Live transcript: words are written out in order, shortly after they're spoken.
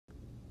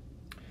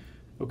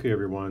Okay,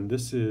 everyone,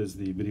 this is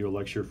the video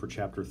lecture for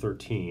Chapter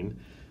 13.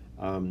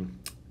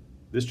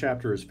 This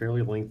chapter is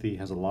fairly lengthy,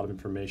 has a lot of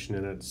information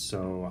in it,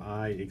 so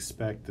I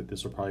expect that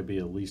this will probably be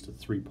at least a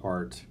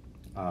three-part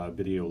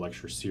video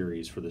lecture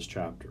series for this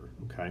chapter,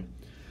 okay?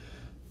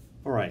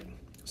 All right,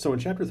 so in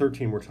Chapter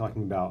 13, we're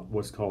talking about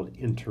what's called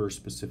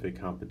interspecific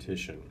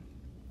competition.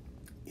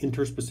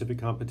 Interspecific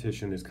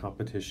competition is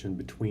competition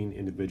between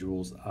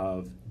individuals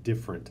of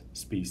different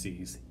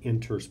species,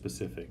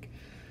 interspecific.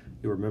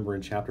 You'll remember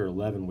in Chapter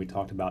 11 we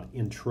talked about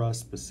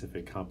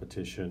intraspecific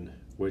competition,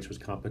 which was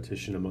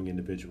competition among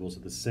individuals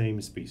of the same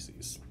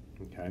species.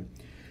 Okay?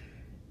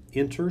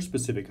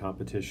 Interspecific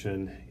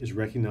competition is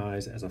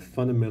recognized as a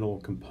fundamental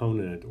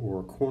component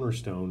or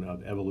cornerstone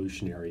of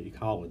evolutionary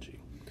ecology.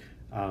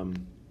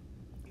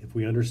 If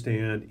we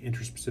understand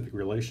interspecific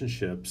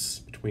relationships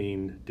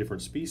between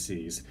different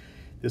species,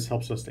 this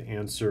helps us to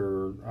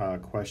answer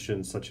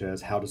questions such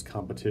as how does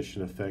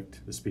competition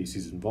affect the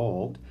species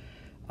involved?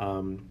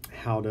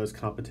 How does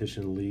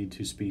competition lead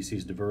to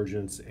species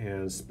divergence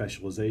and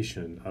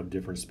specialization of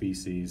different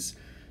species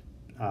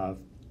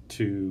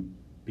to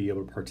be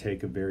able to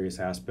partake of various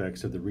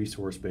aspects of the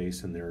resource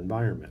base in their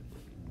environment?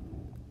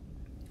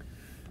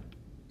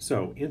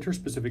 So,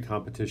 interspecific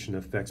competition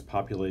affects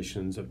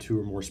populations of two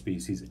or more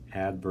species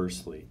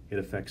adversely. It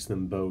affects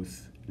them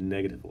both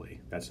negatively.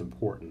 That's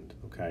important,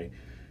 okay?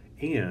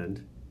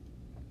 And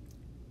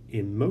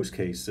in most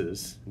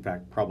cases, in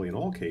fact, probably in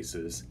all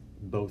cases,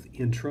 both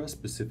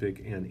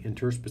intraspecific and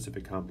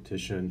interspecific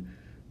competition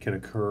can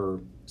occur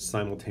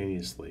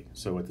simultaneously,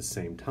 so at the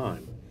same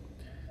time.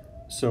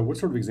 So what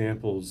sort of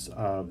examples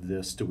of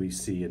this do we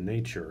see in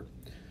nature?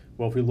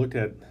 Well, if we look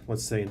at,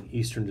 let's say, an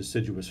eastern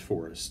deciduous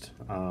forest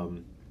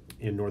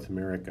in North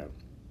America,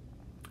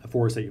 a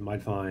forest that you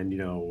might find,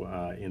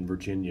 in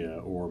Virginia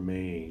or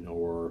Maine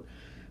or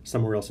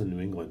somewhere else in New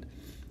England,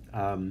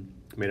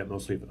 made up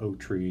mostly of oak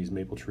trees,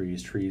 maple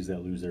trees, trees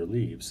that lose their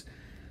leaves.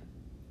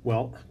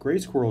 Well, gray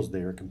squirrels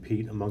there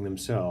compete among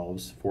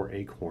themselves for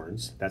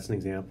acorns. That's an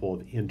example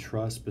of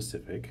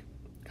intraspecific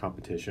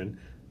competition,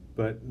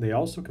 but they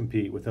also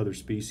compete with other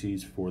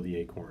species for the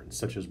acorns,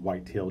 such as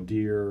white-tailed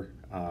deer,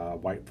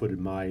 white-footed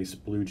mice,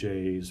 blue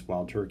jays,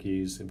 wild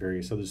turkeys, and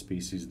various other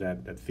species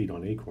that feed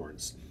on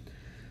acorns.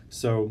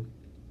 So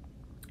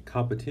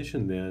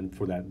competition then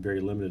for that very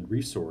limited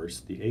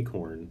resource, the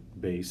acorn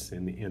base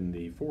in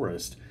the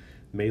forest,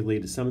 may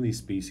lead to some of these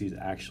species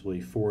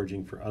actually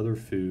foraging for other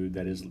food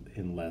that is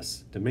in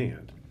less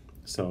demand.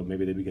 So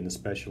maybe they begin to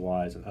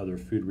specialize in other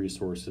food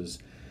resources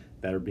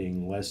that are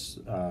being less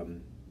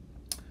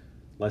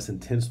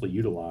intensely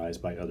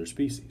utilized by other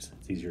species.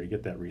 It's easier to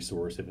get that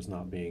resource if it's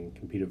not being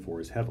competed for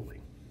as heavily.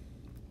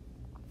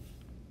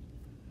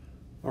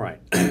 All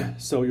right,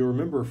 so you'll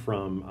remember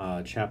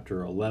from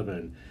Chapter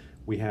 11,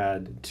 we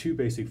had two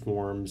basic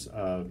forms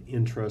of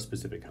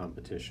intraspecific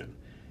competition.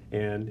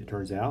 And it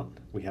turns out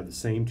we have the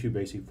same two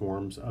basic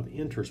forms of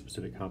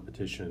interspecific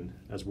competition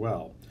as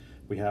well.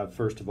 We have,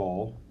 first of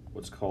all,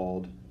 what's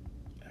called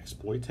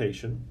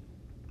exploitation,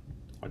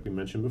 like we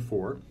mentioned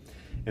before.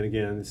 And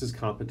again, this is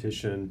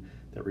competition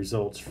that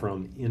results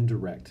from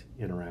indirect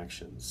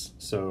interactions.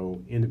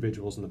 So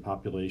individuals in the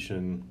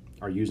population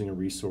are using a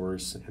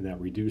resource and that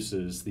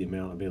reduces the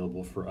amount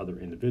available for other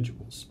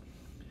individuals.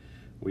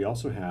 We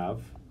also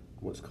have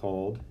what's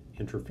called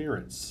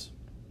interference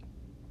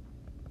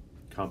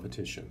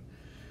competition.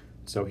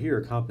 So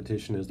here,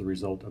 competition is the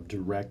result of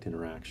direct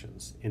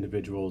interactions.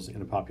 Individuals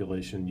in a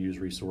population use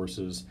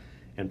resources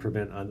and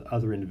prevent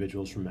other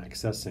individuals from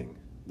accessing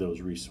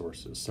those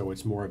resources. So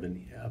it's more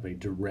of a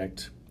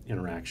direct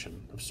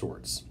interaction of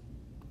sorts.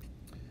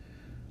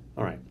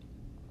 All right.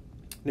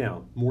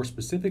 Now, more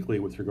specifically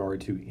with regard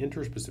to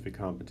interspecific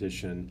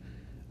competition,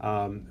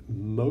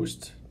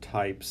 most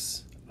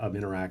types of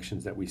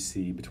interactions that we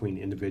see between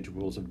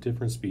individuals of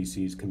different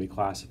species can be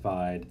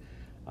classified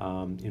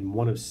in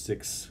one of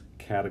six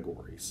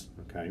categories.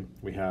 Okay,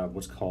 we have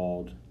what's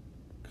called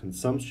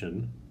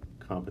consumption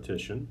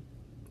competition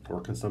or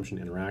consumption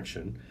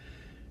interaction.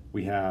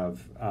 We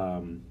have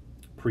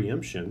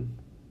preemption,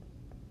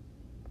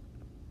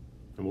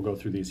 and we'll go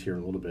through these here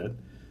in a little bit.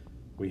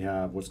 We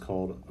have what's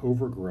called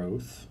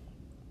overgrowth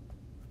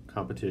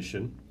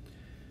competition.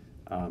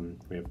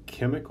 We have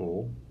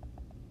chemical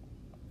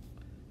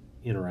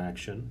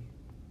interaction.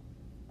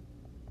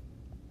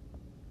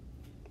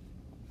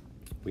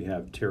 We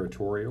have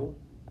territorial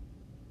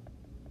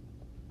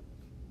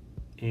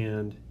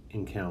and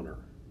encounter.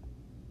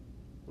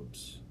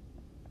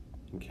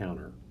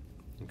 Encounter.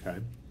 Okay.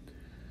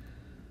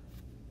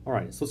 All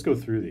right, so let's go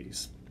through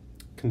these.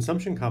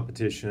 Consumption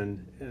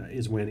competition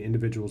is when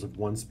individuals of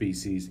one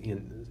species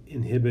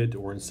inhibit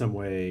or in some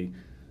way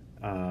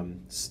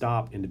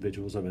stop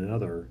individuals of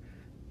another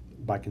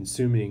by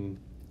consuming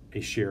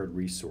a shared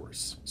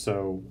resource.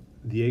 So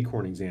the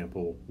acorn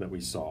example that we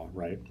saw,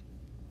 right?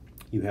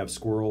 You have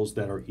squirrels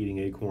that are eating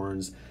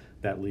acorns.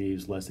 That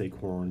leaves less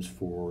acorns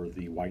for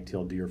the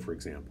white-tailed deer, for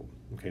example.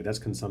 Okay, that's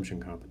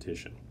consumption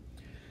competition.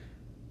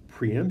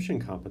 Preemption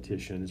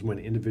competition is when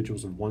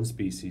individuals of one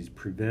species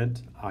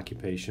prevent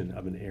occupation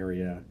of an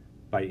area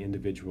by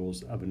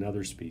individuals of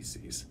another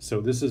species.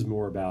 So this is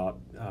more about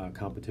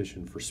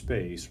competition for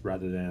space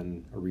rather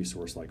than a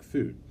resource like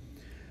food.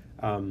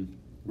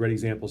 Great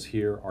examples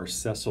here are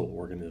sessile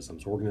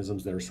organisms,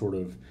 organisms that are sort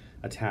of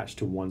attached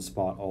to one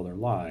spot all their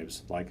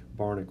lives, like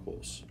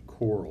barnacles,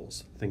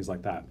 corals, things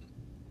like that.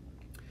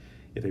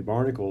 If a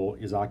barnacle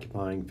is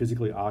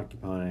physically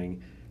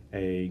occupying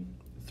a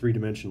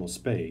three-dimensional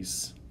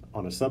space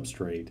on a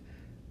substrate,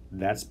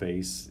 that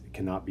space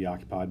cannot be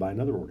occupied by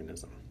another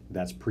organism.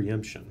 That's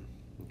preemption,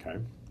 okay?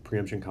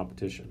 Preemption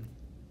competition.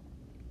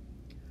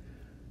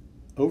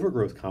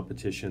 Overgrowth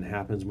competition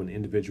happens when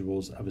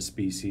individuals of a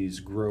species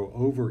grow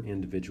over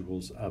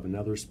individuals of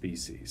another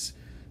species,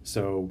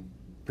 so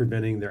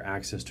preventing their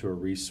access to a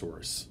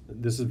resource.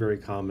 This is very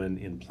common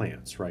in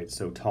plants, right?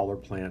 So taller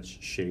plants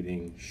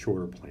shading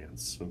shorter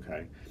plants,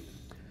 okay?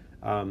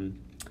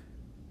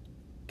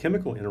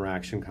 Chemical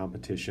interaction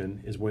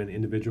competition is when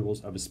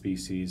individuals of a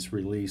species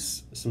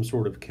release some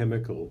sort of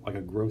chemical, like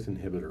a growth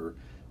inhibitor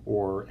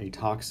or a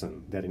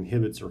toxin that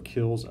inhibits or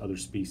kills other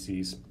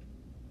species,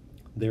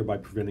 thereby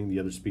preventing the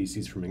other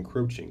species from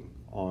encroaching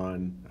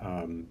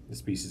on the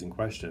species in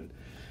question.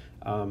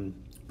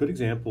 Good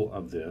example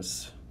of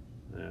this,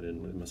 I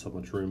didn't leave myself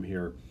much room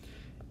here,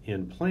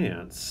 in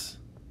plants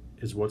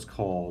is what's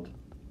called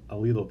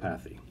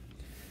allelopathy.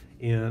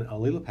 In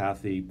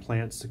allelopathy,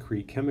 plants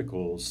secrete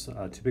chemicals,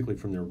 typically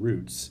from their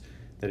roots,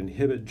 that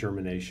inhibit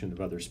germination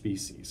of other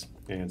species.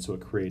 And so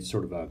it creates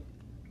sort of a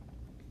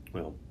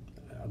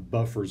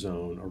buffer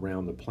zone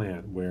around the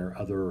plant where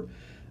other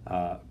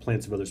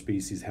plants of other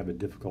species have a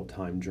difficult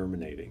time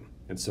germinating.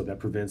 And so that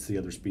prevents the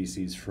other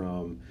species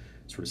from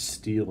sort of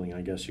stealing,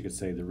 I guess you could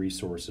say, the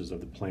resources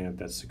of the plant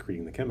that's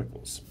secreting the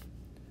chemicals.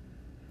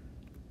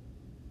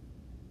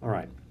 All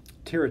right.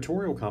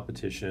 Territorial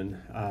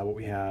competition, what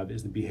we have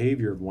is the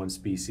behavior of one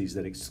species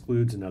that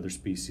excludes another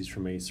species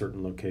from a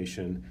certain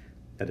location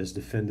that is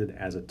defended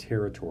as a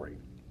territory.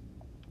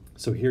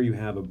 So here you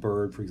have a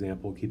bird, for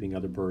example, keeping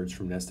other birds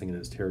from nesting in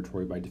its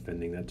territory by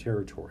defending that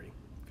territory.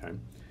 Okay.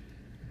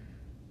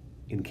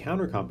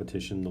 Encounter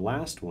competition, the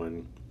last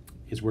one,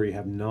 is where you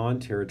have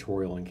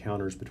non-territorial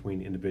encounters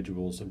between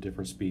individuals of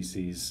different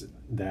species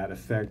that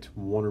affect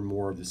one or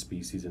more of the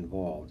species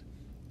involved.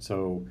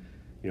 So,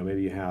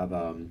 maybe you have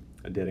a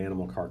dead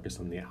animal carcass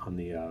on the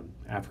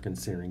African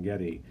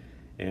Serengeti,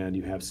 and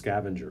you have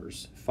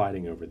scavengers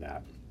fighting over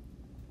that.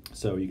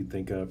 So you could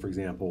think of, for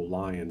example,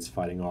 lions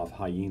fighting off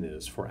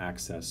hyenas for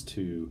access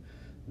to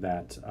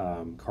that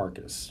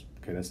carcass.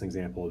 Okay, that's an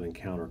example of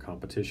encounter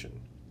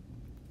competition.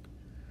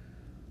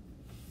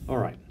 All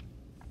right,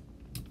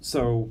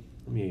 so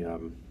let me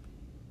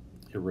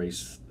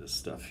erase this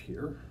stuff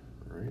here.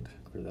 All right,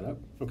 clear that up.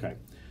 Okay,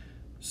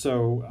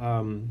 so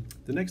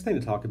the next thing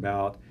to talk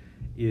about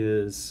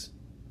is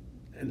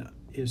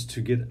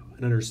to get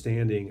an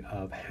understanding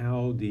of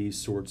how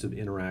these sorts of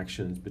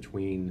interactions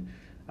between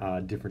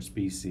different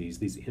species,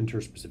 these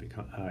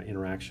interspecific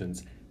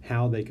interactions,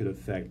 how they could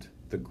affect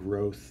the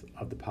growth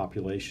of the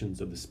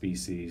populations of the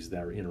species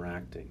that are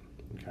interacting.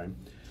 Okay,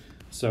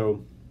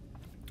 so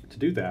to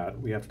do that,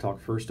 we have to talk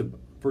first of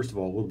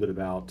all a little bit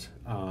about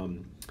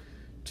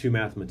two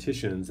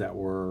mathematicians that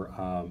were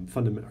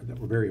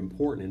very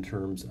important in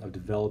terms of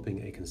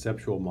developing a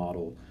conceptual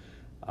model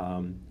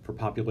for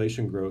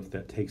population growth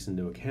that takes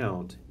into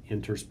account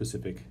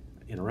interspecific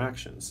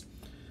interactions.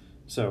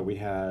 So we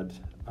had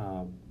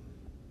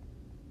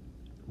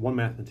one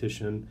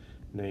mathematician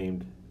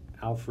named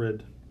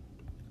Alfred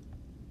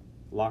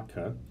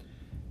Lotka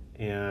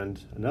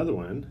and another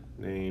one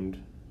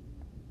named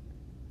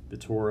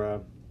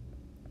Vittoria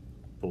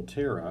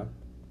Volterra,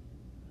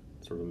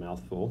 sort of a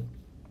mouthful.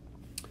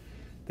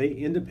 They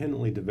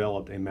independently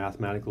developed a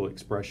mathematical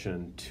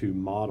expression to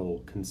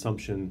model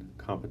consumption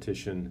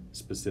competition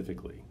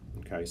specifically.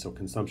 Okay, so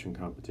consumption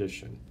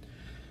competition.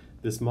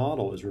 This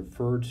model is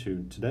referred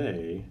to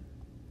today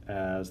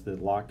as the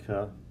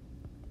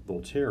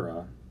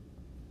Lotka-Volterra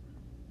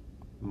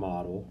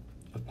model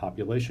of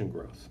population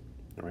growth.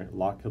 All right,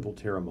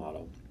 Lotka-Volterra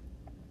model.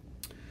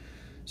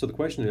 So the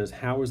question is,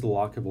 how is the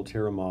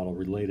Lotka-Volterra model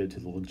related to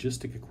the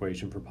logistic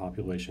equation for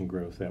population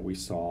growth that we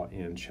saw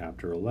in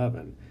Chapter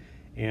 11?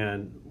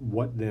 And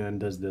what then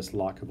does this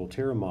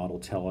Lotka-Volterra model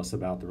tell us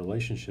about the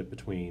relationship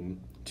between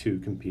two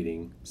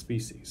competing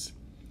species?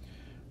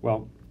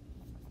 Well,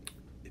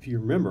 if you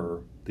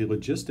remember, the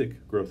logistic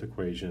growth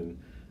equation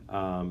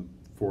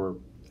for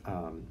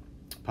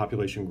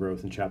population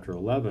growth in Chapter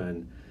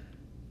 11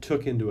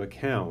 took into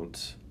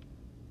account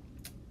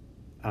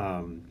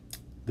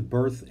the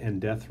birth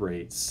and death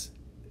rates,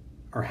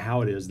 or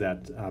how it is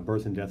that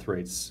birth and death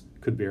rates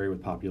could vary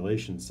with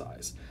population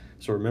size.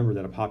 So remember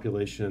that a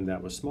population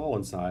that was small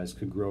in size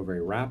could grow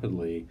very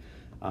rapidly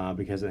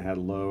because it had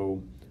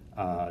low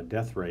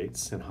death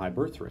rates and high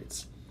birth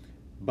rates.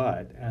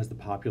 But as the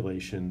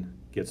population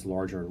gets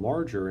larger and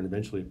larger and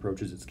eventually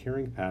approaches its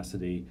carrying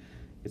capacity,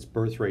 its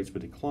birth rates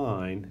would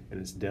decline and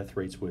its death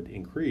rates would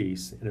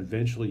increase, and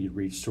eventually you'd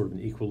reach sort of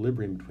an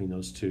equilibrium between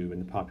those two,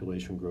 and the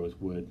population growth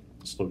would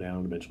slow down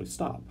and eventually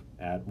stop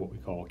at what we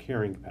call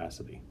carrying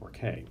capacity, or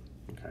K.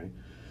 Okay.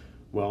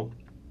 Well,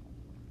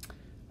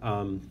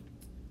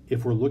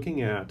 if we're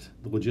looking at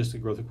the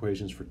logistic growth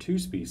equations for two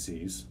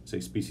species, say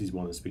species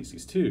 1 and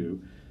species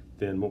 2,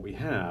 then what we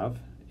have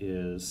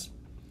is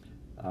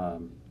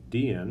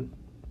dn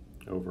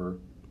over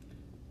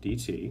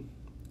dt,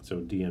 so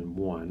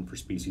dn1 for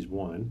species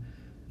 1,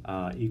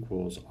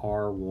 equals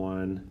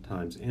r1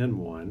 times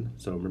n1.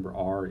 So remember,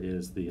 r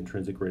is the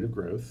intrinsic rate of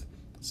growth.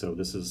 So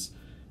this is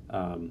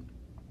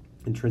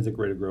intrinsic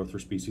rate of growth for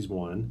species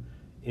 1.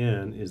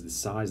 N is the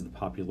size of the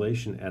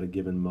population at a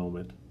given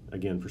moment,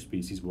 again for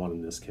species 1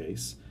 in this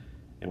case.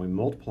 And we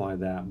multiply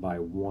that by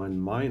 1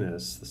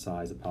 minus the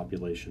size of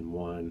population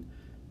 1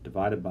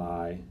 divided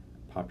by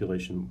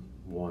population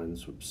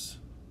 1's,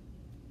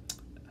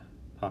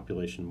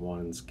 population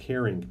 1's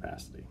carrying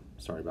capacity.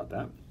 Sorry about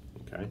that.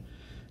 Okay.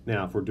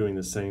 Now, if we're doing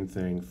the same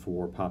thing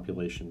for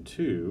population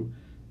 2,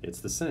 it's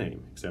the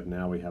same, except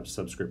now we have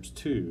subscript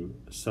 2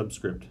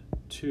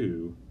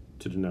 to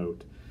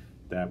denote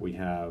that we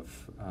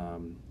have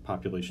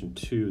population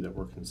 2 that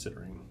we're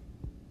considering.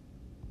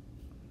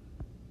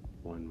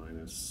 1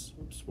 minus,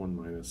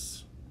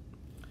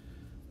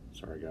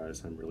 sorry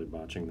guys, I'm really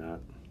botching that.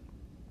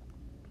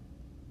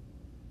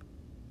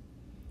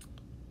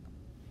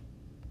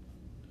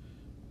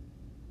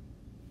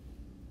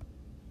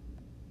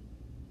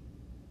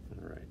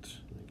 All right,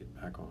 let me get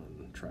back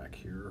on track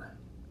here.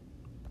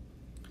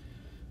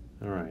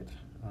 All right,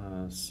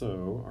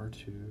 so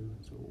R2,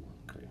 so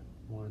okay,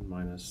 1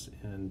 minus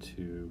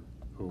N2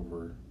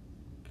 over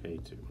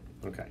K2.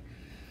 Okay,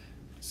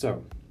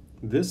 so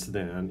this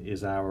then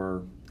is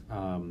our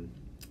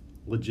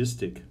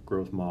logistic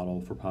growth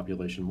model for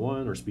population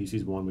 1 or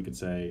species 1, we could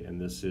say, and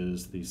this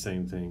is the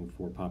same thing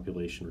for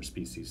population or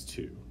species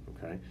 2.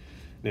 Okay,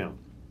 now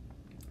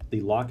the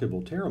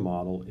Lockyer-Volterra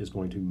model is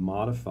going to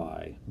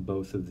modify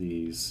both of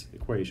these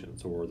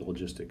equations, or the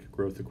logistic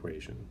growth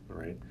equation. All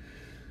right.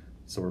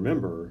 So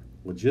remember,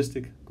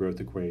 logistic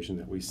growth equation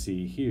that we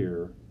see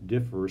here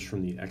differs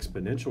from the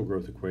exponential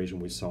growth equation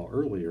we saw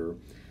earlier,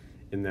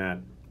 in that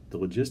the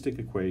logistic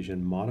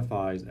equation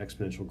modifies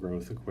exponential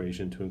growth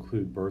equation to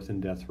include birth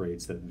and death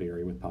rates that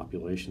vary with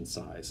population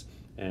size.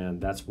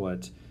 And that's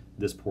what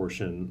this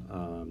portion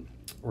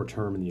or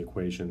term in the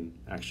equation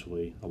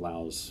actually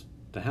allows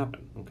to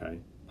happen. Okay,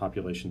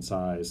 population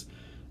size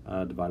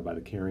divided by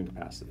the carrying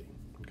capacity.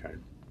 Okay,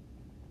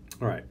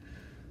 all right.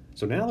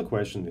 So now the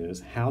question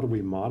is, how do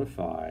we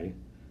modify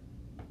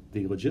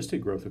the logistic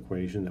growth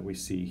equation that we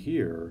see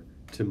here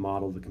to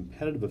model the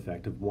competitive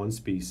effect of one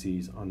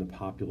species on the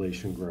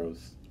population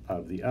growth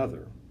of the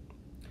other?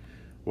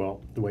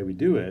 Well, the way we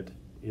do it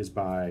is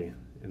by,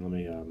 and let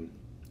me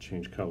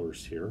change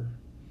colors here.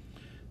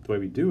 The way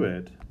we do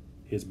it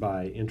is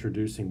by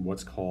introducing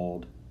what's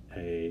called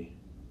a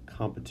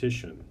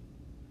competition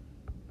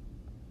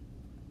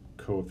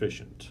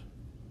coefficient.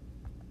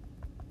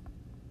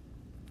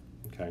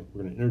 Okay,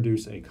 we're going to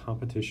introduce a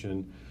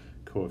competition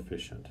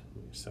coefficient.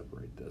 Let me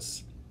separate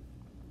this.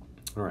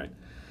 All right,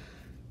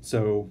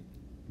 so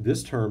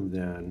this term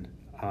then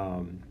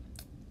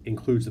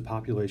includes the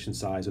population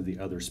size of the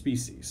other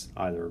species,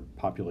 either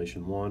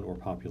population 1 or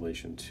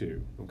population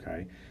 2,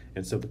 okay?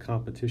 And so the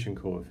competition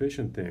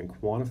coefficient then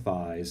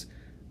quantifies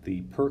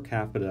the per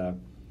capita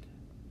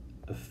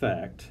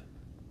effect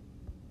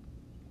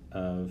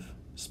of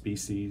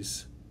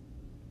species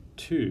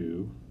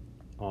 2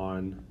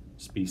 on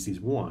species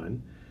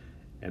 1,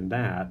 and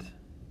that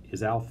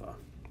is alpha.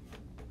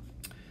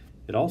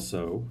 It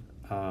also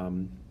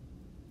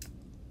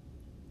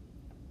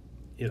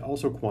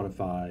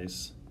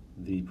quantifies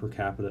the per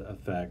capita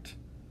effect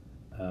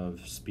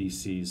of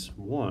species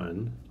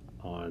 1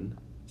 on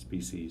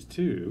species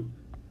 2,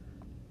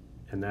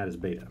 and that is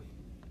beta.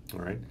 All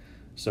right,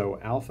 so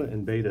alpha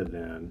and beta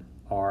then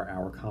are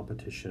our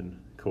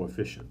competition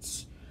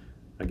coefficients.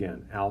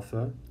 Again,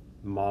 alpha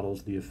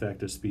models the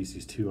effect of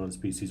species 2 on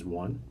species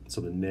 1,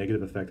 so the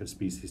negative effect of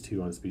species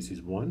 2 on species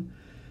 1,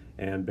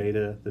 and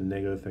beta, the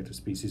negative effect of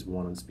species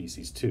 1 on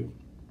species 2.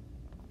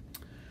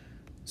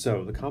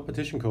 So the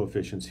competition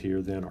coefficients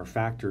here then are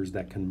factors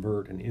that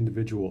convert an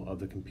individual of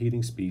the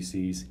competing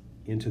species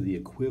into the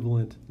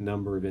equivalent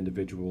number of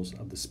individuals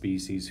of the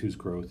species whose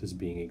growth is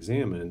being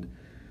examined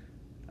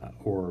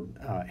or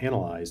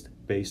analyzed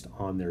based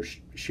on their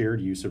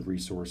shared use of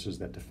resources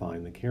that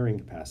define the carrying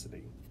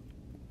capacity.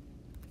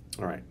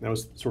 All right, that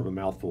was sort of a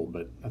mouthful,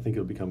 but I think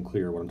it'll become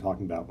clear what I'm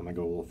talking about when I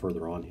go a little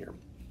further on here.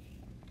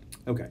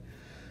 Okay,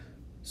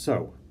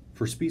 so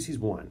for species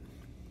 1,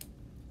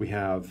 we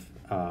have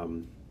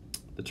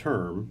the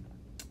term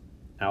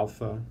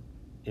alpha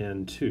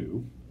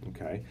N2,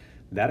 okay?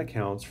 That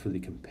accounts for the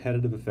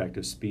competitive effect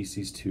of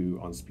species 2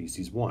 on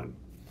species 1.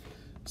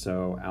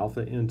 So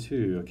alpha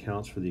N2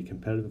 accounts for the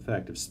competitive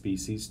effect of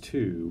species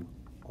 2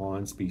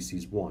 on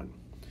species 1.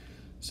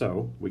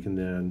 So we can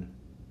then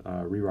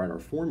rewrite our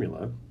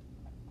formula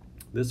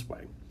this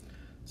way.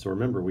 So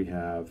remember, we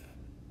have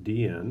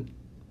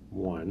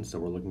dn1, so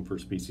we're looking for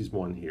species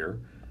 1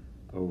 here,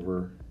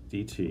 over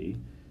dt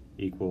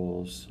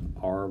equals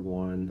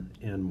r1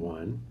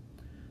 n1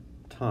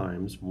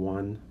 times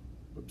 1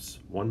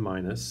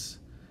 minus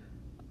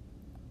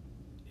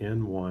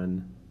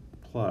N1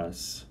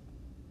 plus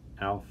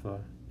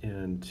alpha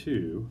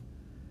N2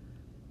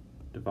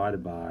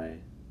 divided by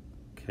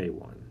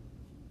K1.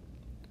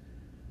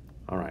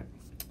 All right,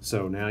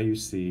 so now you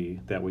see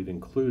that we've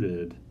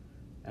included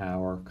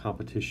our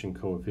competition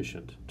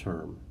coefficient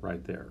term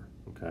right there,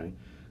 okay?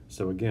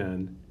 So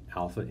again,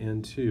 alpha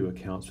N2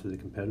 accounts for the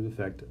competitive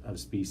effect of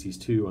species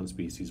 2 on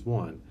species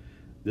 1.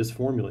 This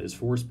formula is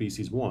for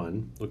species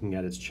 1, looking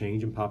at its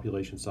change in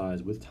population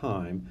size with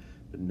time,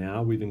 but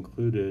now we've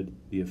included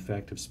the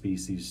effect of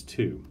species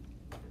 2.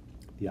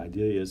 The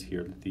idea is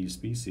here that these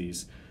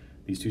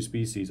two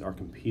species are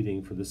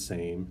competing for the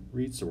same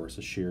resource,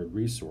 a shared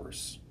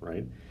resource,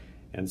 right?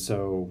 And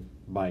so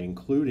by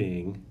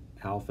including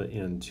alpha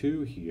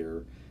N2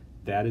 here,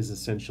 that is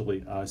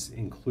essentially us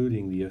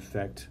including the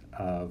effect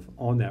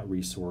on that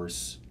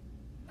resource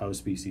of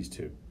species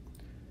 2.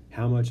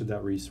 How much of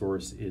that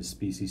resource is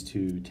species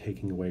 2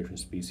 taking away from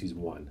species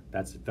 1?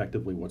 That's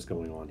effectively what's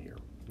going on here,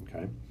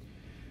 okay?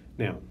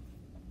 Now,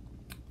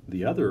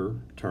 the other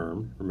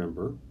term,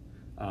 remember,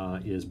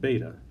 is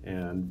beta,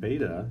 and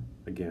beta,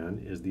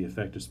 again, is the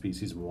effect of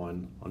species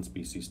 1 on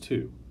species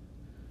 2.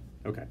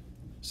 Okay,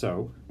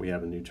 so we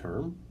have a new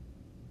term,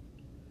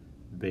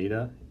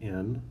 beta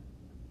N1,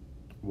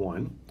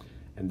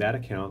 and that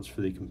accounts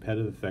for the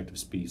competitive effect of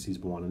species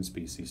 1 and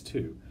species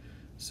 2.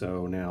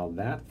 So now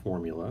that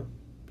formula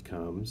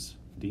becomes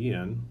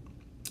dN2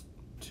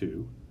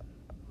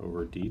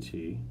 over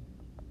dt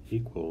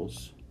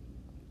equals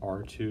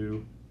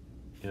R2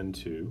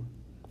 N2,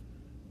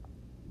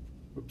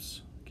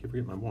 oops, I keep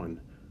forgetting my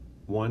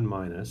 1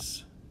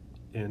 minus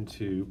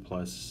N2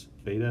 plus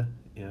beta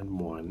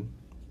N1,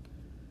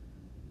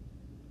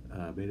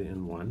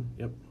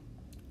 yep,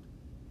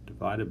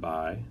 divided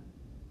by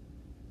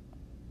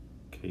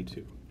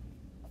K2.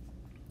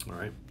 All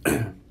right,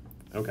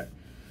 okay.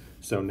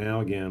 So now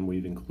again,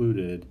 we've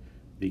included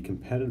the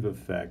competitive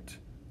effect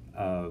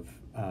of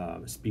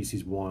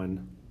species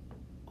 1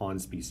 on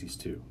species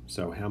 2.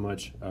 So how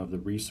much of the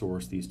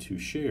resource these two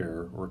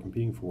share or are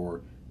competing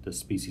for does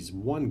species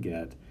 1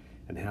 get,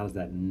 and how does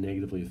that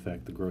negatively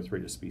affect the growth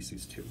rate of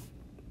species 2?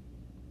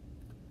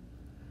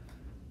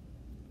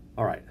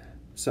 All right,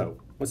 so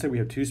let's say we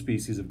have two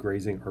species of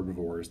grazing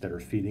herbivores that are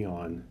feeding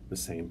on the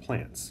same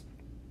plants.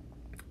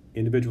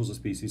 Individuals of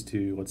species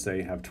 2, let's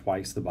say, have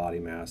twice the body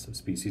mass of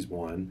species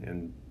 1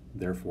 and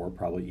therefore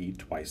probably eat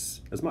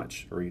twice as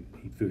much or eat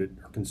food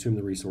or consume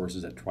the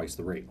resources at twice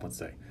the rate, let's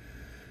say.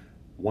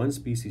 One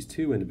species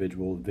 2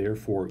 individual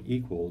therefore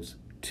equals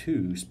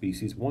 2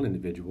 species 1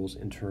 individuals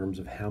in terms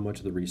of how much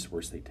of the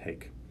resource they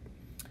take.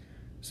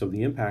 So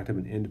the impact of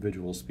an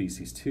individual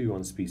species 2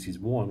 on species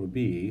 1 would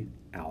be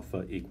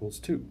alpha equals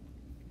 2.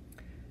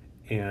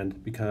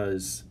 And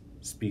because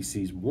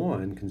species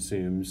 1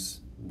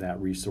 consumes that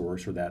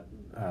resource or that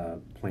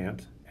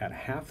plant at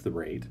half the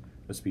rate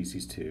of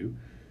species 2,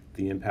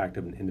 the impact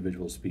of an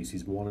individual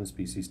species 1 and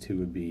species 2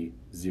 would be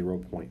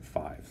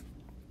 0.5.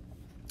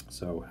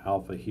 So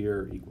alpha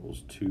here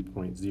equals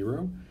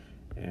 2.0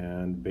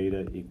 and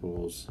beta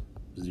equals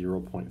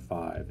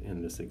 0.5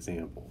 in this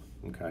example,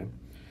 okay?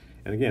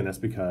 And again, that's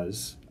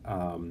because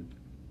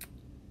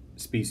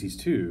species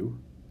 2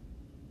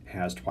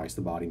 has twice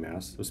the body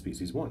mass of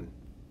species 1,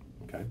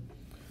 okay?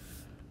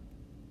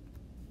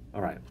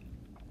 All right.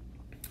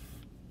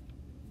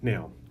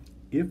 Now,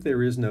 if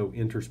there is no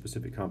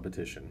interspecific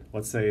competition,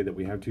 let's say that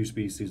we have two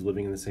species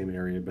living in the same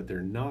area, but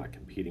they're not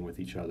competing with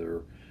each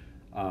other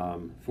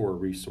for a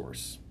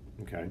resource,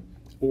 okay?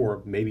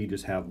 Or maybe you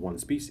just have one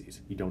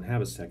species. You don't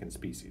have a second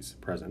species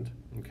present,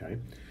 okay?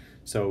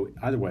 So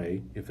either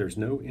way, if there's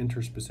no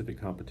interspecific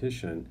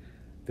competition,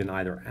 then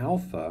either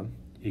alpha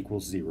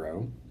equals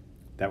 0,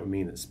 that would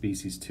mean that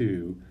species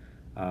 2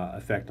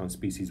 effect on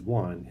species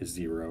 1 is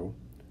 0,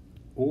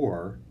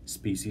 or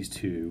species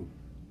 2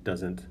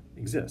 doesn't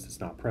exist, it's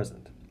not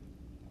present,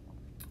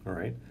 all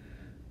right?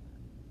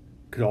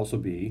 Could also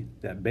be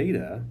that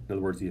beta, in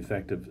other words, the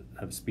effect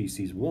of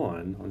species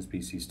 1 on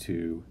species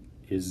 2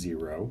 is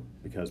 0,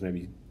 because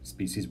maybe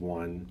species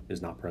 1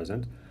 is not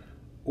present,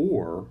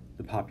 or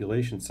the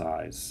population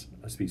size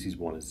of species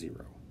 1 is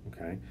 0,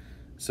 okay?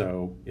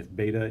 So if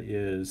beta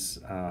is,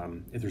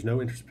 if there's no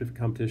interspecific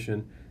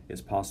competition,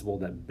 it's possible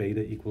that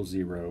beta equals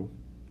 0,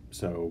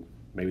 so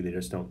maybe they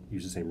just don't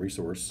use the same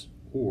resource,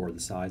 or the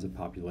size of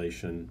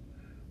population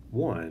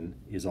 1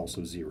 is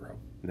also 0.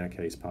 In that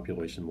case,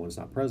 population 1 is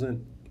not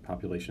present,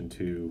 population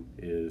 2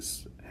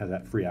 has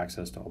that free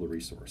access to all the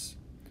resource.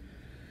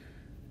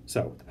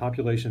 So the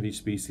population of each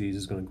species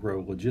is going to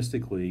grow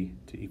logistically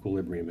to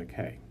equilibrium at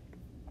K,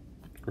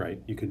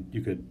 right? You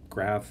could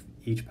graph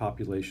each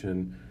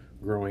population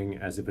growing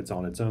as if it's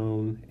on its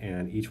own,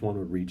 and each one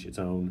would reach its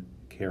own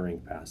carrying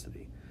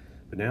capacity.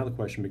 But now the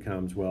question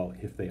becomes, well,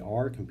 if they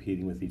are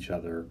competing with each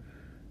other,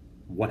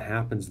 what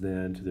happens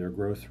then to their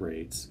growth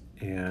rates,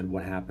 and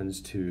what happens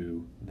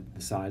to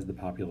the size of the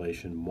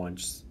population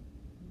once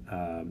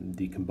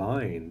the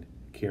combined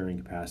carrying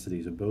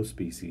capacities of both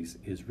species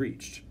is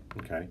reached,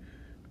 okay?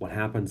 What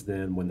happens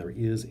then when there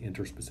is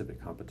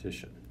interspecific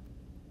competition?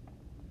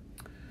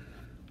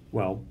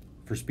 Well,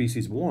 for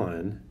species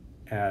 1,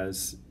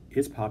 as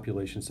its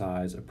population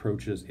size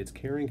approaches its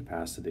carrying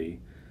capacity,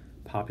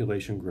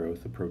 population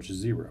growth approaches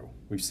 0.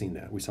 We've seen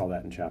that. We saw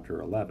that in chapter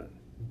 11.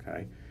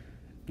 Okay.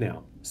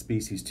 Now,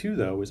 species 2,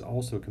 though, is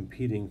also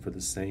competing for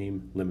the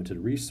same limited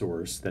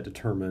resource that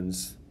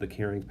determines the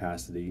carrying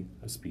capacity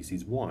of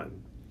species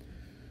 1.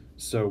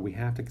 So we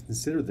have to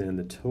consider then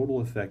the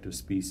total effect of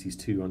species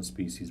 2 on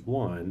species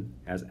 1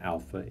 as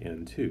alpha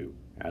N2,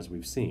 as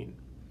we've seen.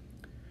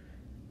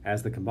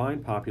 As the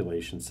combined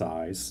population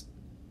size,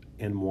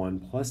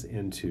 N1 plus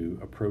N2,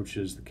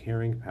 approaches the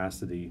carrying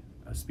capacity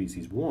of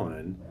species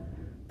 1,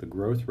 the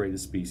growth rate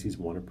of species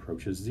 1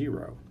 approaches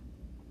 0.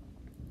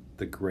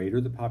 The greater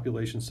the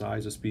population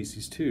size of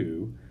species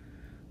 2,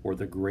 or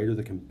the greater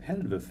the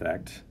competitive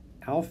effect,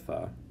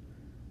 alpha,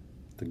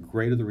 the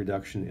greater the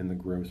reduction in the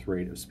growth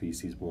rate of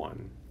species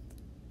 1.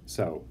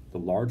 So the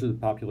larger the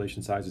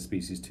population size of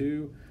species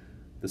 2,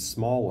 the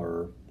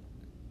smaller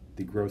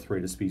the growth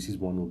rate of species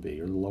 1 will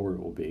be, or the lower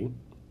it will be,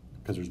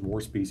 because there's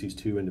more species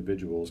 2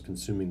 individuals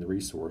consuming the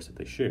resource that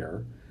they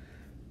share.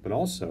 But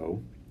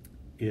also,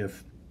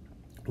 if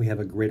we have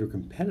a greater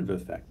competitive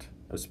effect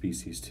of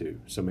species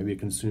 2, so maybe it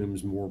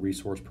consumes more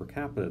resource per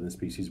capita than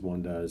species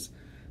 1 does,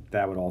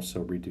 that would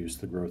also reduce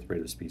the growth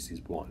rate of species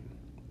 1.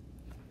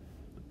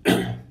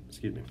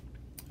 Excuse me.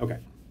 Okay.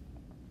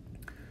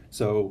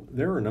 So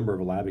there are a number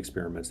of lab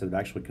experiments that have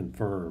actually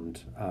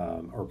confirmed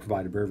or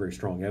provided very, very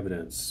strong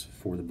evidence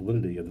for the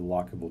validity of the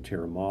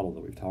Lotka-Volterra model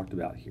that we've talked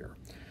about here.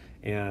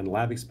 And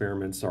lab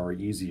experiments are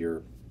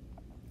easier,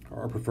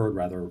 or preferred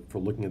rather, for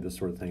looking at this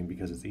sort of thing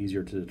because it's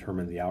easier to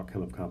determine the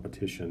outcome of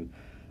competition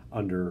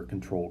under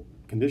controlled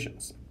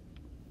conditions.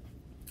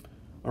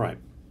 All right.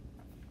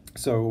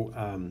 So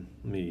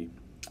let me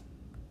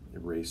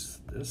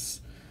erase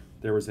this.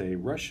 There was a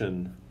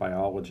Russian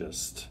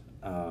biologist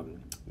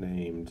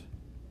named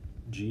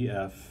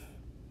G.F.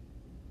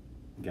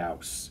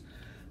 Gauss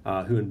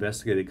who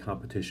investigated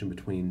competition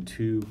between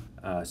two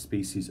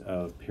species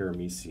of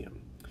Paramecium.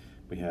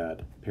 We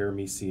had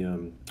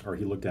Paramecium, or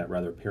he looked at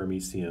rather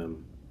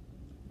Paramecium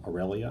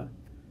aurelia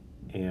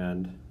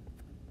and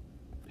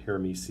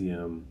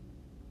Paramecium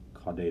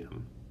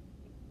caudatum.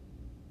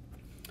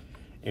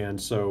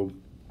 And so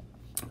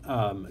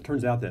it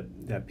turns out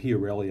that P.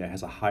 aurelia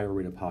has a higher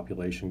rate of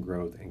population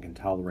growth and can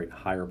tolerate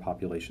higher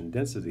population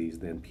densities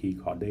than P.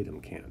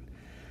 caudatum can.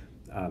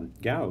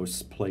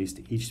 Gauss placed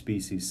each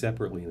species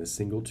separately in a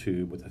single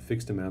tube with a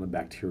fixed amount of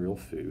bacterial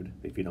food.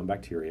 They feed on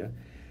bacteria,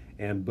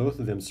 and both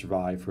of them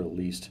survived for at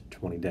least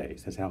 20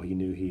 days. That's how he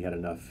knew he had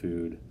enough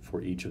food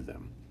for each of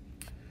them.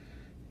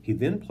 He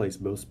then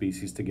placed both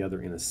species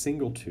together in a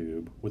single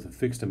tube with a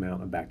fixed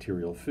amount of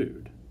bacterial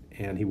food,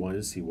 and he wanted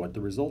to see what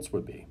the results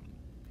would be.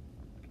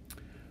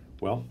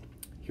 Well,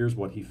 here's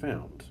what he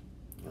found.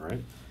 All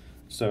right.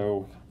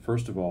 So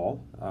first of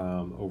all,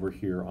 over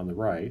here on the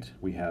right,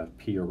 we have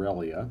P.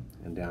 aurelia,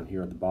 and down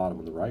here at the bottom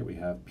on the right, we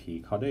have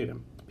P.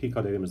 caudatum. P.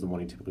 caudatum is the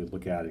one you typically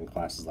look at in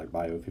classes like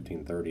Bio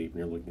 1530 when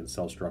you're looking at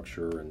cell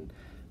structure and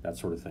that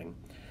sort of thing.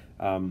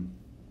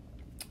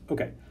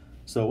 Okay,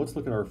 so let's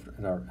look at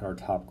our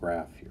top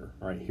graph here.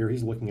 All right, here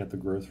he's looking at the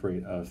growth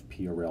rate of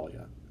P.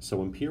 aurelia. So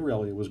when P.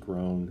 aurelia was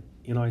grown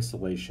in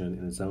isolation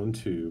in its own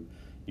tube,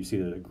 you see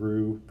that it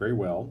grew very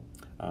well.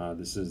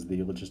 This is the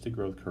logistic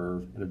growth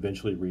curve, and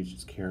eventually reached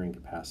its carrying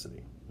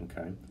capacity.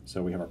 Okay,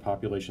 so we have our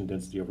population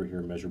density over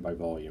here measured by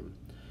volume.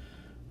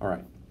 All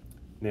right,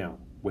 now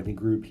when he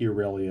grew P.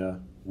 aurelia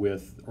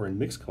with, or in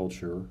mixed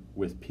culture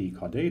with P.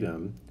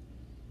 caudatum,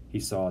 he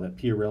saw that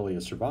P.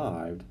 aurelia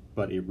survived,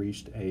 but it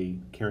reached a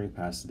carrying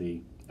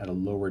capacity at a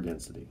lower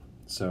density.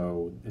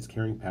 So its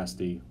carrying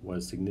capacity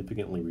was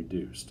significantly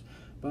reduced,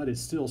 but it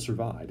still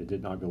survived. It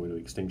did not go into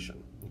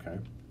extinction. Okay,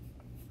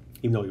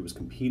 even though it was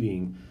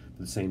competing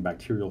for the same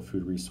bacterial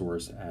food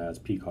resource as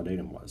P.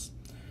 caudatum was.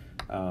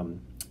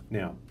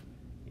 Now,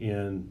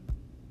 in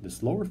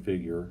this lower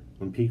figure,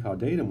 when P.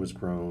 caudatum was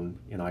grown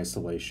in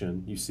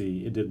isolation, you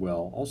see it did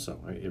well also.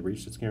 It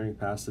reached its carrying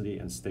capacity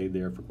and stayed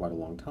there for quite a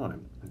long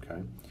time.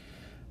 Okay,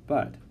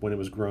 but when it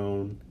was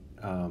grown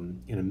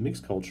in a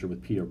mixed culture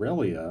with P.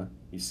 aurelia,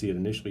 you see it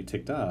initially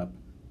ticked up,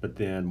 but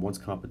then once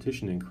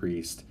competition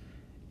increased,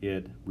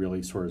 it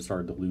really sort of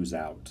started to lose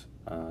out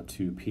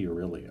to P.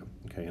 aurelia.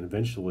 Okay, and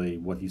eventually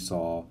what he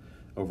saw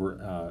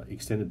over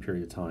extended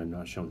period of time,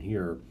 not shown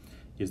here,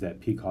 is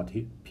that P.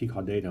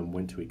 caudatum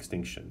went to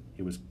extinction.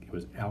 It was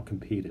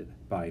outcompeted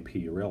by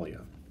P.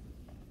 aurelia.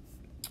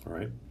 All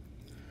right.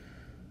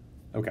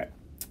 Okay,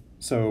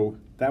 so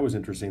that was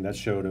interesting. That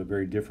showed a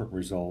very different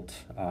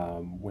result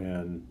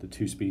when the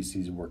two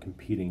species were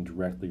competing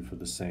directly for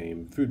the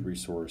same food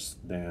resource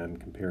than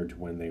compared to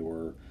when they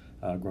were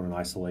grown in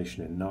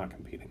isolation and not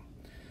competing.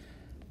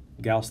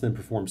 Gauss then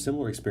performed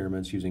similar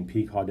experiments using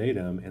P.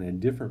 caudatum and a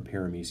different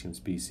Paramecium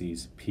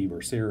species, P.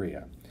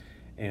 bursaria.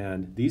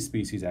 And these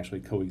species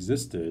actually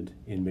coexisted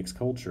in mixed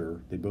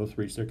culture. They both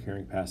reached their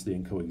carrying capacity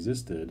and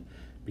coexisted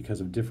because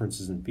of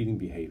differences in feeding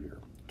behavior.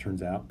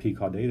 Turns out P.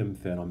 caudatum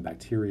fed on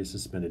bacteria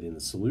suspended in the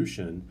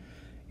solution,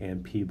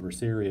 and P.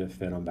 bursaria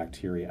fed on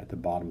bacteria at the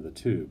bottom of the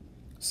tube.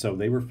 So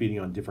they were feeding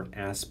on different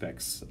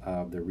aspects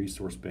of their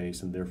resource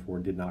base and therefore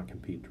did not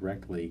compete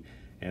directly.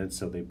 And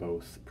so they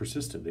both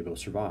persisted, they both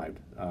survived.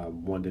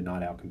 One did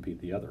not outcompete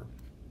the other.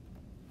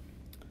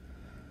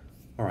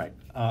 All right,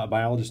 a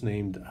biologist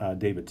named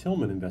David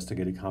Tillman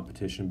investigated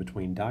competition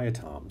between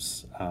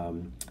diatoms,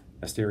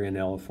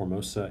 Asterianella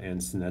formosa and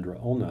Synedra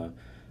ulna.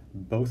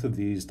 Both of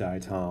these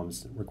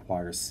diatoms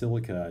require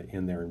silica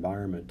in their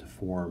environment to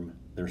form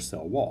their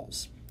cell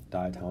walls.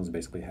 Diatoms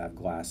basically have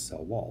glass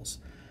cell walls.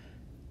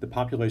 The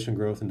population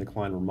growth and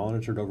decline were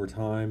monitored over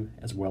time,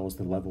 as well as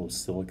the level of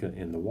silica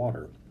in the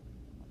water.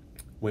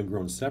 When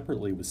grown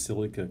separately with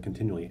silica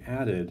continually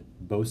added,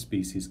 both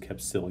species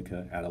kept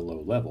silica at a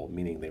low level,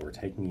 meaning they were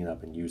taking it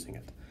up and using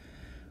it.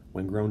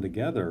 When grown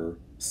together,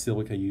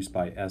 silica used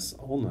by S.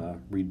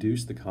 ulna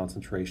reduced the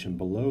concentration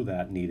below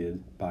that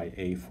needed by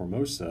A.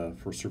 formosa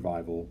for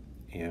survival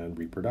and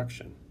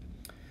reproduction.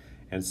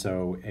 And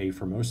so A.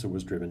 formosa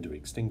was driven to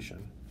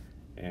extinction.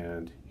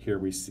 And here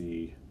we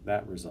see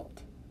that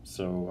result.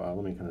 So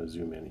let me kind of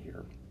zoom in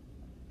here.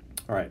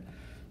 All right.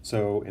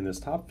 So in this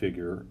top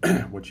figure,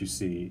 what you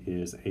see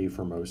is A.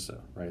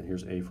 formosa, right?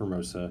 Here's A.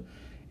 formosa,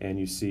 and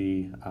you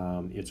see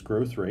its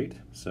growth rate.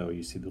 So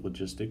you see the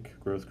logistic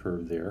growth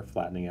curve there,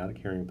 flattening out at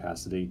carrying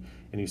capacity,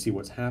 and you see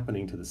what's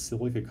happening to the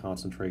silica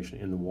concentration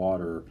in the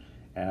water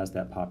as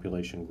that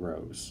population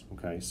grows,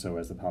 okay? So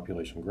as the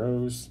population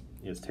grows,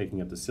 it's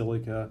taking up the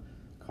silica,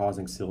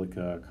 causing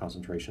silica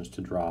concentrations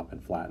to drop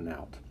and flatten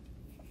out.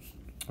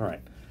 All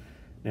right,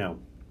 now,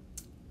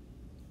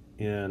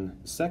 in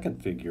the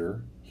second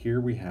figure,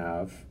 here we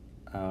have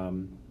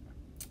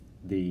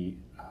the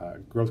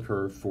growth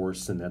curve for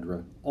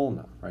Synedra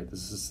ulna, right?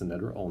 This is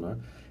Synedra ulna,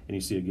 and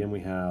you see again we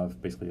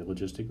have basically a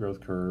logistic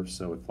growth curve,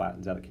 so it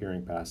flattens out at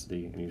carrying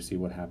capacity, and you see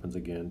what happens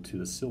again to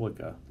the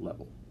silica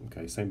level.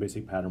 Okay, same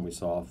basic pattern we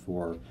saw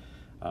for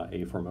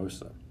A.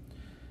 formosa.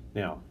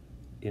 Now,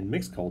 in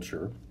mixed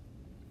culture,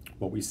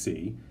 what we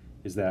see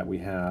is that we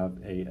have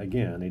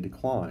again a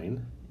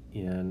decline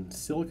in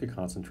silica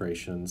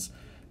concentrations,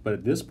 but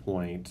at this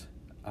point,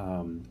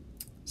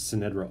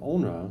 Synedra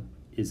ulna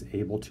is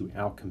able to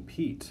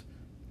outcompete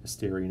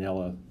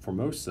Asterianella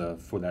formosa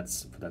for that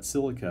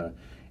silica,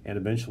 and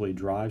eventually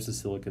drives the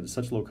silica to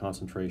such low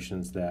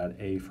concentrations that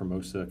A.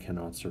 formosa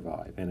cannot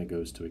survive, and it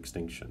goes to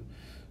extinction.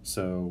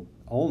 So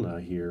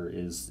ulna here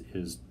is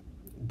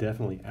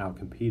definitely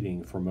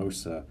outcompeting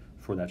formosa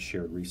for that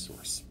shared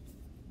resource.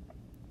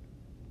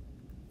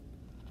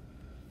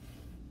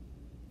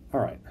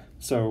 All right,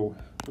 so,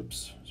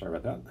 oops, sorry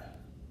about that.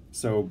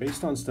 So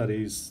based on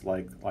studies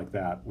like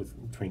that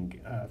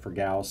for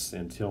Gauss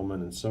and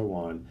Tillman and so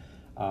on,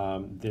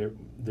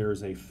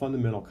 there's a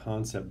fundamental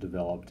concept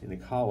developed in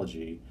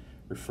ecology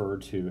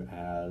referred to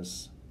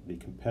as the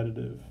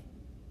competitive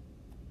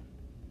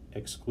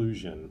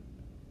exclusion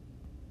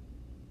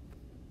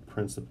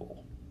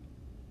principle.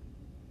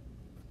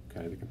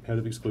 Okay, the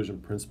competitive exclusion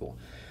principle.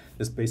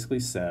 This basically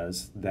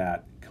says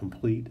that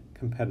complete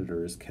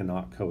competitors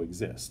cannot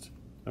coexist.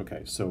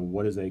 Okay, so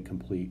what is a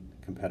complete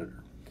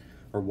competitor?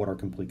 Or what are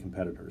complete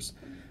competitors?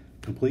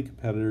 Complete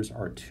competitors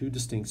are two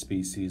distinct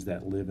species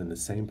that live in the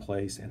same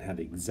place and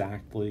have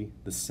exactly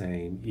the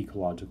same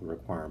ecological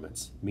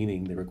requirements,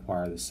 meaning they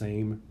require the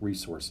same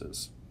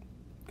resources.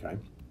 Okay?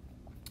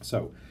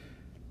 So,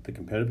 the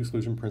competitive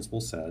exclusion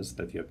principle says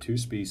that if you have two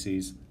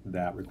species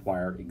that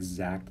require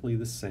exactly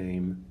the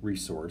same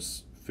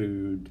resource,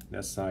 food,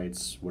 nest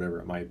sites, whatever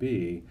it might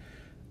be,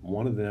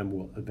 one of them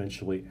will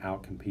eventually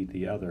outcompete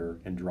the other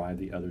and drive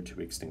the other to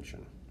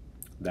extinction.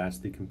 That's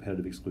the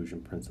competitive exclusion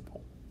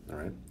principle, all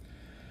right?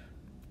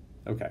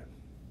 Okay,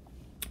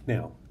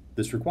 now,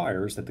 this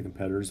requires that the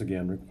competitors,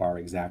 again, require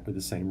exactly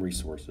the same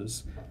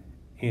resources,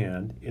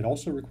 and it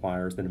also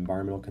requires that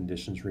environmental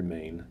conditions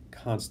remain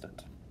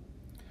constant.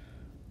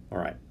 All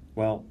right,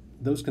 well,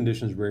 those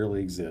conditions rarely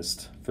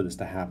exist for this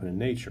to happen in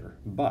nature,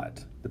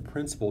 but the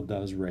principle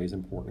does raise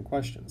important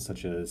questions,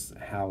 such as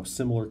how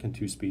similar can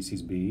two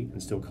species be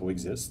and still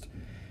coexist,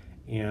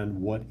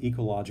 and what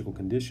ecological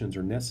conditions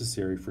are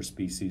necessary for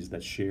species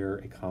that share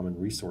a common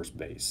resource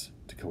base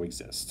to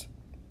coexist.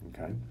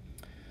 Okay?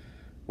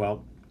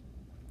 Well,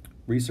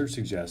 research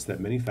suggests that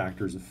many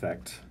factors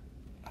affect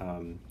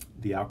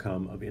the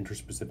outcome of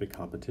interspecific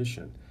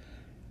competition.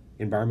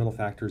 Environmental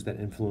factors that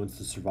influence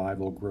the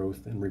survival,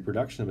 growth, and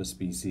reproduction of a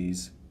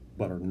species,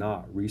 but are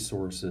not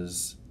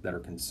resources that are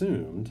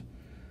consumed,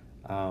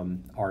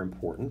 are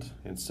important.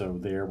 And so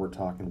there we're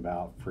talking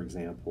about, for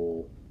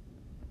example,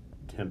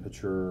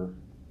 temperature,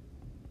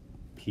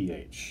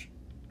 pH,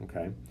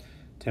 okay?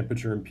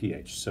 Temperature and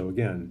pH. So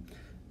again,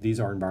 these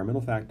are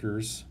environmental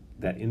factors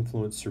that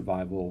influence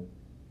survival,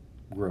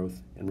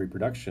 growth, and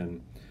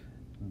reproduction,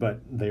 but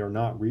they are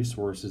not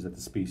resources that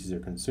the species are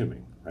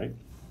consuming, right?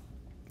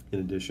 In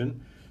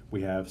addition,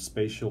 we have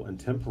spatial and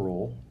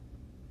temporal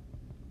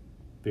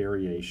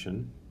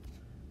variation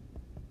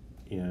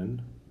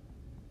in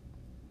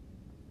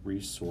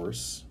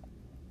resource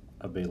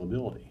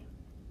availability.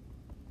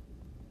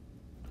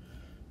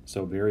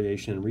 So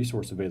variation in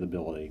resource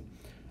availability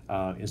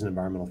is an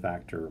environmental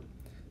factor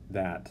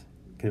that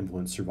can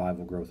influence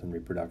survival, growth, and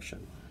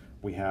reproduction.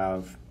 We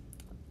have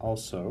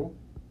also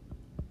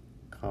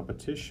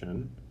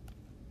competition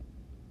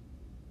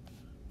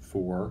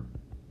for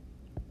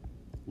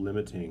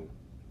limiting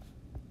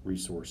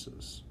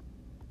resources.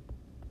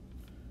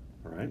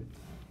 All right,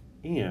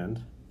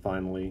 and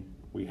finally,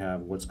 we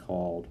have what's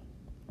called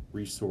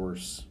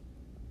resource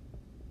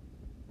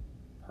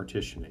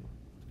partitioning.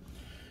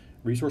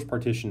 Resource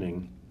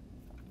partitioning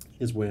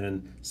is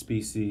when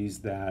species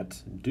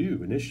that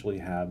do initially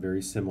have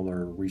very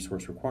similar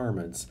resource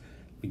requirements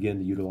begin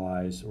to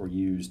utilize or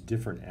use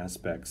different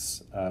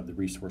aspects of the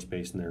resource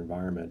base in their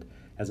environment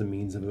as a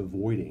means of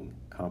avoiding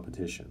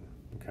competition.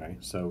 Okay,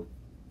 so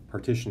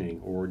partitioning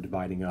or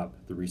dividing up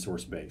the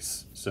resource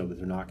base so that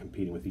they're not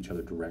competing with each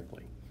other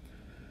directly.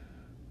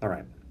 All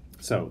right,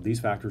 so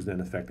these factors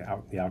then affect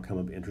the outcome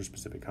of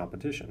interspecific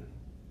competition.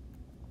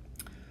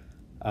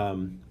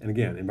 And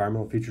again,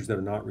 environmental features that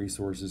are not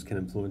resources can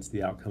influence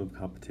the outcome of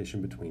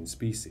competition between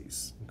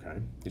species. Okay,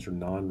 these are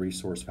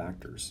non-resource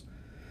factors.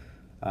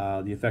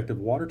 The effect of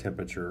water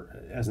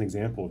temperature, as an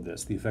example of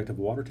this, the effect of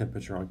water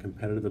temperature on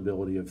competitive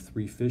ability of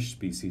 3 fish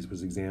species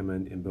was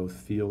examined in both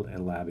field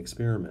and lab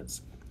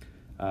experiments.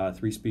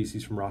 3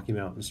 species from Rocky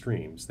Mountain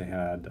streams. They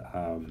had,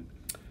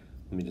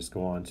 let me just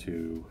go on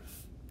to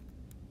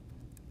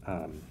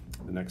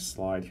the next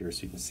slide here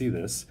so you can see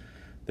this.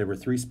 There were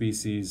 3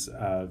 species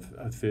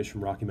of fish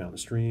from Rocky Mountain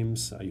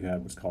streams. You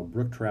had what's called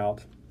brook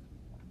trout.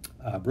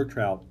 Brook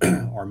trout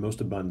are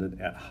most abundant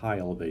at high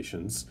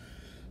elevations.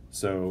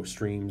 So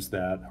streams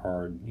that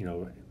are,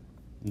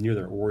 near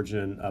their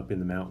origin up in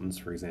the mountains,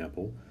 for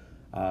example.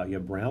 You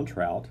have brown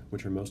trout,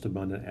 which are most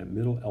abundant at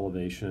middle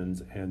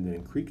elevations, and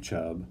then creek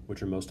chub,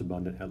 which are most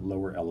abundant at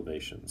lower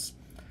elevations.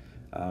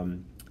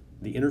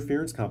 The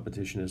interference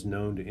competition is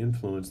known to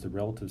influence the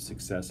relative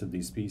success of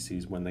these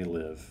species when they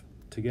live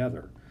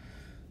together.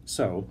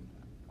 So,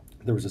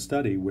 there was a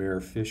study where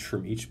fish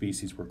from each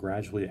species were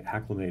gradually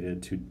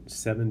acclimated to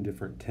 7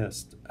 different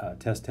test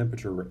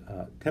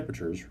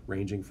temperatures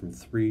ranging from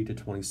 3 to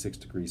 26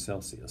 degrees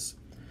Celsius.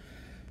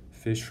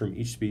 Fish from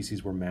each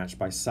species were matched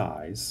by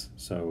size,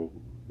 so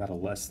about a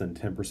less than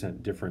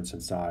 10% difference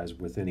in size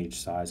within each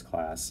size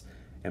class,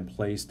 and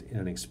placed in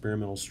an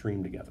experimental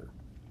stream together.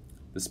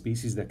 The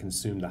species that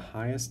consumed the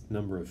highest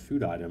number of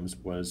food items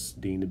was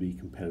deemed to be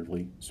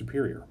competitively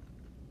superior.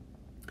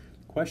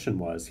 The question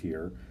was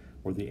here,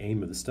 or the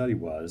aim of the study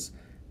was,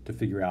 to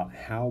figure out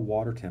how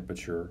water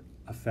temperature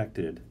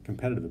affected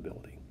competitive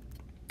ability.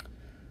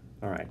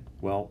 All right,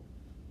 well,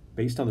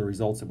 based on the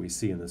results that we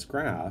see in this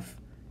graph,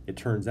 it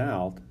turns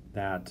out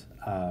that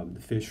the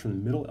fish from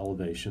the middle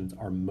elevations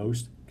are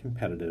most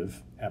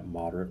competitive at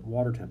moderate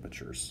water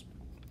temperatures.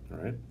 All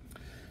right,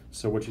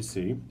 so what you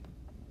see,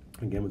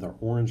 again with our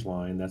orange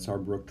line, that's our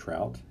brook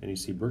trout, and you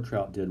see brook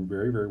trout did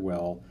very, very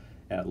well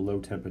at low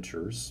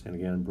temperatures, and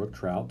again, brook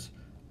trout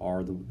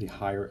are the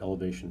higher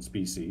elevation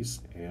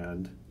species,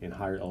 and in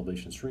higher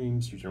elevation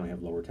streams, you generally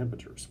have lower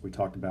temperatures. We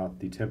talked about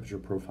the temperature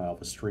profile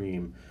of a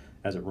stream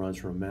as it runs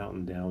from a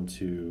mountain down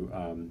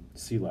to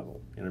sea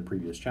level in a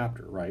previous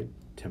chapter, right?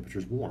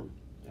 Temperature's warm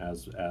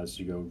as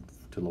you go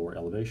to lower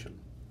elevation.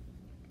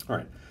 All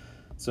right,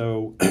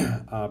 so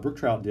brook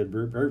trout did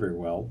very, very, very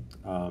well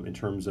in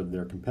terms of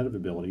their competitive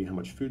ability, how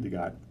much food they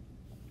got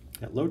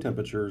at low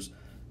temperatures,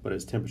 but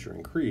as temperature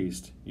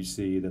increased, you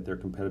see that their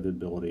competitive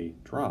ability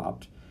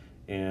dropped.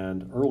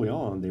 And early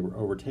on, they were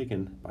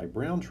overtaken by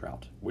brown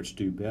trout, which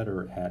do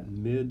better at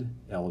mid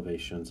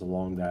elevations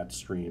along that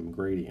stream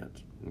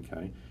gradient.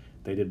 Okay,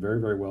 they did very,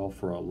 very well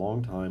for a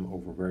long time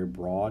over a very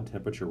broad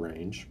temperature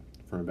range,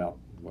 from about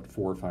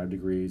 4 or 5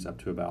 degrees up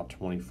to about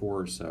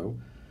 24 or so.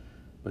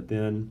 But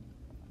then,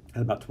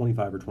 at about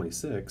 25 or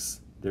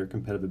 26, their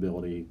competitive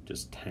ability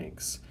just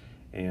tanks.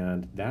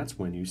 And that's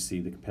when you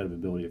see the competitive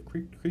ability of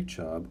creek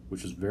chub,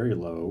 which is very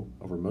low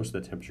over most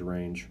of the temperature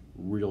range,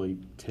 really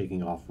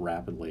taking off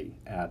rapidly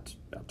at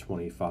about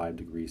 25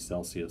 degrees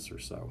Celsius or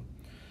so.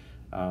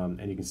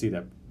 And you can see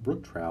that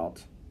brook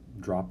trout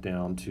dropped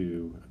down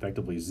to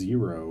effectively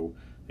 0.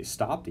 They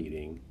stopped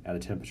eating at a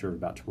temperature of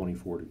about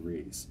 24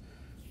 degrees.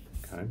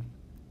 Okay.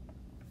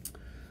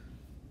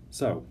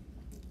 So,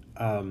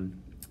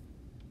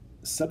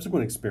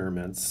 subsequent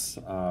experiments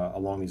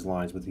along these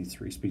lines with these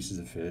 3 species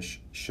of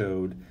fish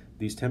showed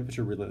these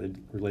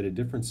temperature-related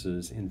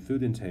differences in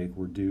food intake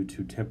were due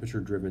to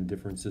temperature-driven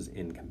differences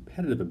in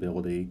competitive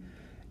ability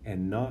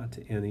and not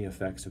any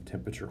effects of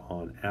temperature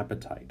on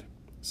appetite.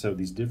 So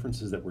these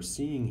differences that we're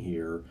seeing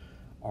here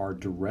are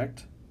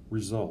direct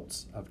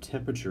results of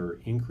temperature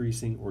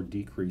increasing or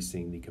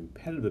decreasing the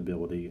competitive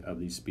ability of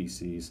these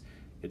species.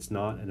 It's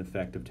not an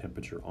effect of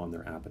temperature on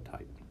their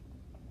appetite.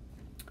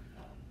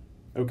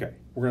 Okay,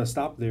 we're going to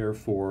stop there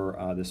for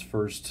this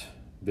first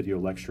video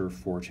lecture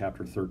for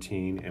chapter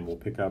 13, and we'll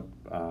pick up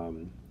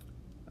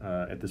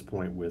at this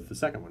point with the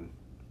second one.